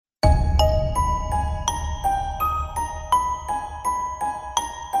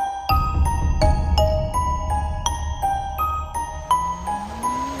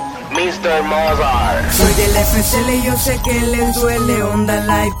Mr. Mozart. Soy del FCL y yo sé que les duele. Onda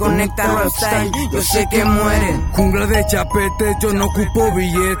Live, conecta rap style, yo sé que mueren. Jungla de chapete, yo no ocupo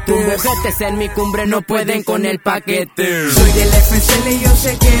billetes. Tumbojetes en mi cumbre no pueden con el paquete. Soy del FCL y yo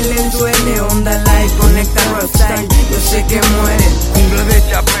sé que les duele. Onda Live, conecta rap style, yo sé que mueren. Jungla de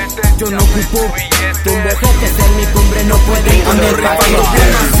chapete, yo no ocupo billetes. Tumbojetes en mi cumbre no pueden con el paquete.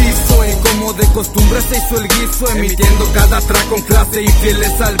 Macizo y como de costumbre se hizo el guiso, emitiendo cada track con clase y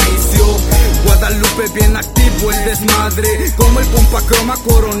fieles al vicio. Guadalupe bien activo el desmadre, como el pompa croma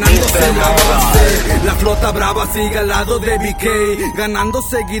coronándose la base. La flota brava sigue al lado de BK, ganando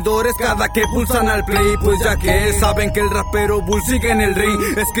seguidores cada que pulsan al play. Pues ya que saben que el rapero Bull sigue en el ring,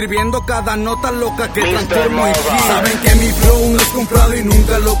 escribiendo cada nota loca que transformo en hit. Saben que mi flow no es comprado y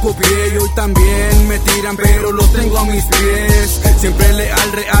nunca lo copié, y hoy también me tiran pero los tengo a mis pies. Siempre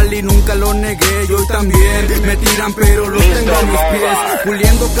leal, real y nunca lo negué, y hoy también me tiran pero los tengo a mis pies.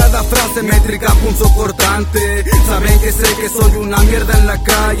 Puliendo cada frase métrica, punzo cortante. Saben que sé que soy una mierda en la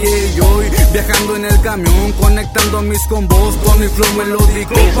calle, y hoy viajando en el camión, conectando mis combos con mi flow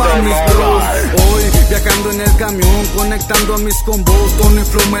melódico pa' mis bros. Hoy viajando en el camión, conectando a mis combos con mi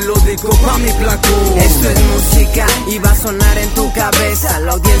flow melódico pa' mi placo. Esto es música y va a sonar en tu cabeza.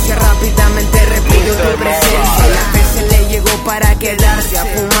 La audiencia rápidamente repudió tu presencia. La FCL llegó para quedarse, a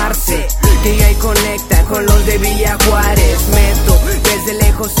fumarse, que ya ahí conecta con los de Villa Juárez. Meto, desde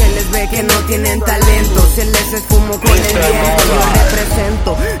lejos se les ve que no tienen talento, se les esfumó con el viento. Yo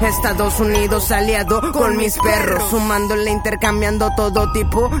represento Estados Unidos aliado con mis perros, sumándole, intercambiando todo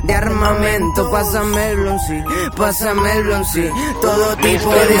tipo de armamento. Pásame el bloncí, pásame el bloncí, todo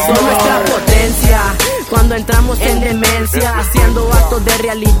tipo de Somos nuestra potencia cuando entramos en demencia, haciendo actos de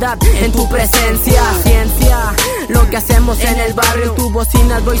realidad en tu presencia. Ciencia, lo que hacemos en el barrio, tu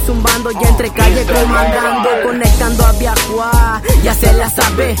bocina voy zumbando y entre calle comandando, conectando a Viajua, ya se la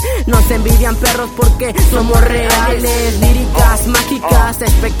sabe. Nos envidian perros porque somos reales, líricas mágicas,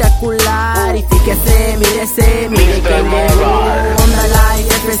 espectacular. Y fíjese, mírese, mire que llegó Onda Live,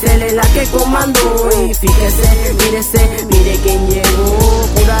 FCL la que comando. Y fíjese, mírese, mire quién llegó.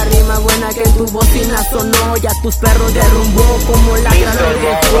 Pura rima buena que en tu bocina sonó, ya tus perros derrumbó como la gran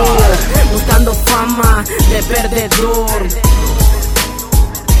reggaetón, buscando fama de perdedor.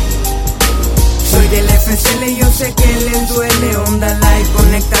 Soy del FCL y yo sé que les duele. Onda Live,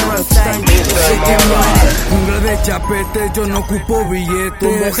 conecta rap style, yo sé que mueren. Jungla de chapete, yo no ocupo billetes.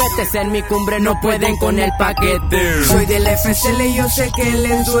 Tumbojetes en mi cumbre no pueden con el paquete. Soy del FCL y yo sé que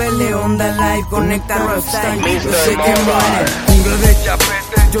les duele. Onda Live, conecta rap style, yo sé que mueren. Jungla de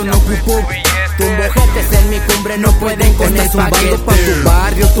chapete, yo no ocupo billetes. Tumbojetes en mi cumbre no pueden con el paquete. Pa' tu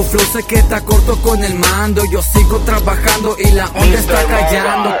barrio, tu flow se queda corto con el mando. Yo sigo trabajando y la onda está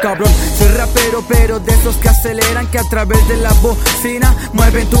callando, cabrón. Soy rapero, pero de esos que aceleran, que a través de la bocina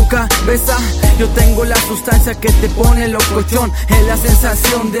mueven tu cabeza. Yo tengo la sustancia que te pone locochón, es la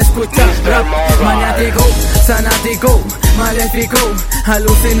sensación de escuchar rap. Maniático, sanático, maléfico,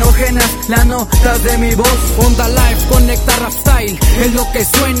 alucinógenas las notas de mi voz. Onda Live, conecta rap style, es lo que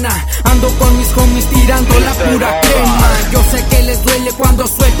suena. Ando con mis homies tirando la pura crema. Yo sé que les duele cuando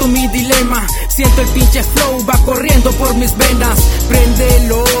suelto mi dilema. Siento el pinche flow, va corriendo por mis venas.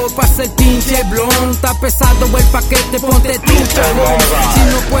 Préndelo, pasa el pinche blon. Está pesado el paquete, ponte tu chabón. Si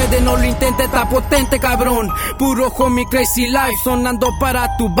no puede, no lo intente, está potente, cabrón. Puro homie crazy life, sonando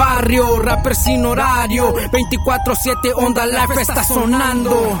para tu barrio. Rapper sin horario, 24/7 Onda Life está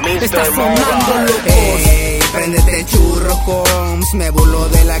sonando. Está sonando, locos. Préndete el churro, Holmes. Me burlo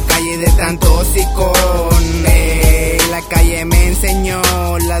de la calle de tanto sicón. La calle me enseñó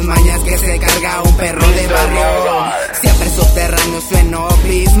las mañas que se carga un perro de barrio. Siempre subterráneo sueno,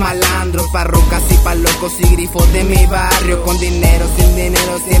 please, malandros, parrucas y pa' locos y grifos de mi barrio. Con dinero, sin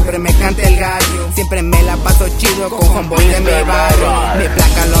dinero, siempre me canta el gallo. Siempre me la paso chido con homeboy de mi barrio. Mi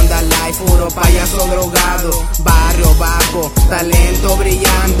placa Onda Live, puro payaso drogado. Barrio bajo, talento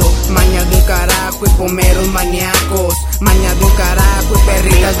brillando. Mañas de un carajo y pomeros maníacos. Mañas de un carajo y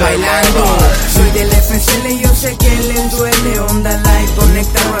perritas bailando. Soy del FCL y yo sé que les duele. Onda Live,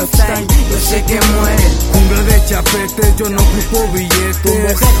 conecta rap style, yo sé que mueren. Jungla de chapete, yo no ocupo billetes.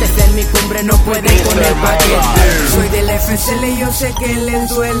 Tumbojetes en mi cumbre no pueden con el paquete. Soy del FCL y yo sé que les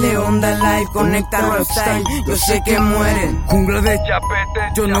duele. Onda Live, conecta rap style, yo sé que mueren. Jungla de chapete,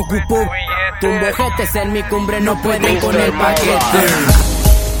 yo no ocupo billetes. Tumbojetes en mi cumbre no pueden con el paquete.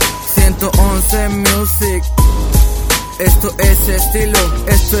 111 Music. Esto es estilo,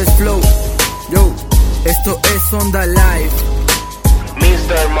 esto es flow. Yo, esto es Onda Live.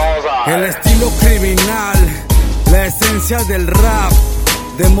 Mr. Mozart. El estilo criminal, la esencia del rap,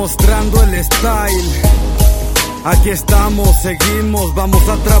 demostrando el style. Aquí estamos, seguimos, vamos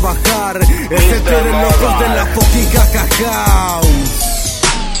a trabajar. Ese de locos de la fucking caca house.